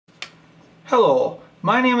Hello,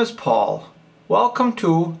 my name is Paul. Welcome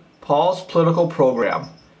to Paul's Political Program.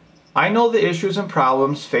 I know the issues and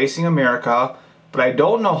problems facing America, but I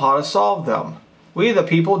don't know how to solve them. We the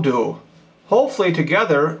people do. Hopefully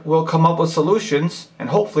together we'll come up with solutions and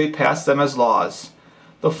hopefully pass them as laws.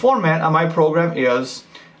 The format on my program is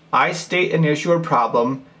I state an issue or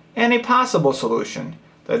problem and a possible solution.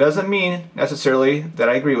 That doesn't mean necessarily that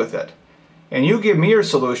I agree with it. And you give me your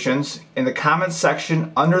solutions in the comments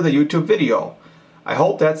section under the YouTube video. I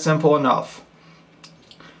hope that's simple enough.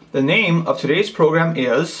 The name of today's program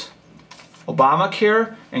is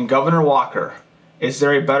Obamacare and Governor Walker. Is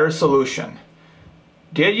there a better solution?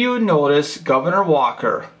 Did you notice Governor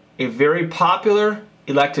Walker, a very popular,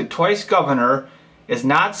 elected twice governor, is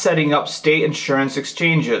not setting up state insurance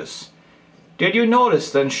exchanges? Did you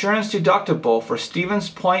notice the insurance deductible for Stevens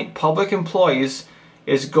Point public employees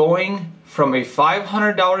is going from a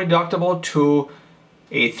 $500 deductible to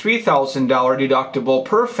a $3,000 deductible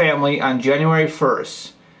per family on January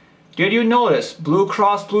 1st? Did you notice Blue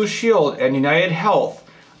Cross Blue Shield and United Health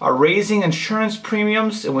are raising insurance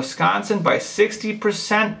premiums in Wisconsin by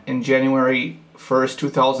 60% in January 1st,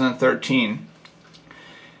 2013?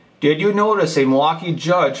 Did you notice a Milwaukee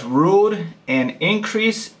judge ruled an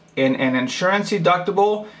increase in an insurance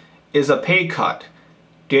deductible is a pay cut?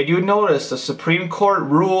 Did you notice the Supreme Court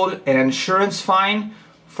ruled an insurance fine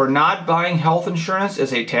for not buying health insurance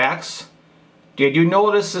is a tax? Did you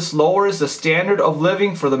notice this lowers the standard of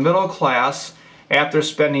living for the middle class after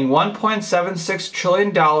spending $1.76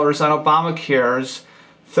 trillion on Obamacare's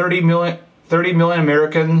 30 million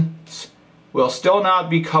Americans will still not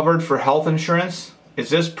be covered for health insurance? Is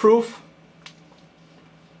this proof?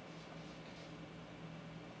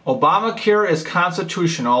 Obamacare is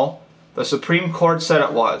constitutional. The Supreme Court said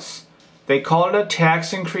it was. They called it a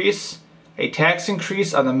tax increase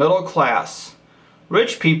on the middle class.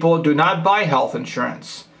 Rich people do not buy health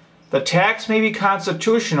insurance. The tax may be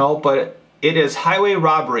constitutional, but it is highway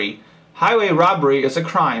robbery. Highway robbery is a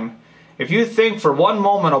crime. If you think for one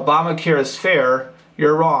moment Obamacare is fair,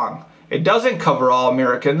 you're wrong. It doesn't cover all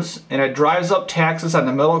Americans, and it drives up taxes on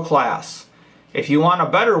the middle class. If you want a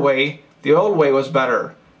better way, the old way was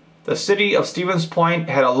better. The city of Stevens Point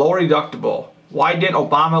had a lower deductible. Why didn't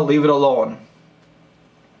Obama leave it alone?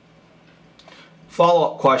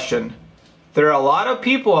 Follow-up question. There are a lot of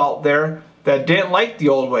people out there that didn't like the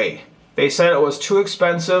old way. They said it was too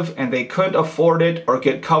expensive and they couldn't afford it or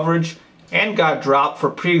get coverage and got dropped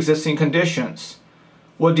for pre-existing conditions.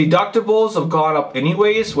 Would deductibles have gone up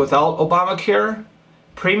anyways without Obamacare?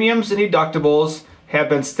 Premiums and deductibles have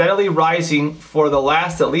been steadily rising for the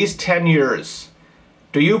last at least 10 years.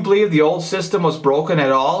 Do you believe the old system was broken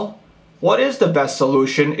at all? What is the best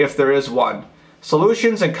solution if there is one?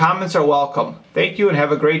 Solutions and comments are welcome. Thank you and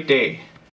have a great day.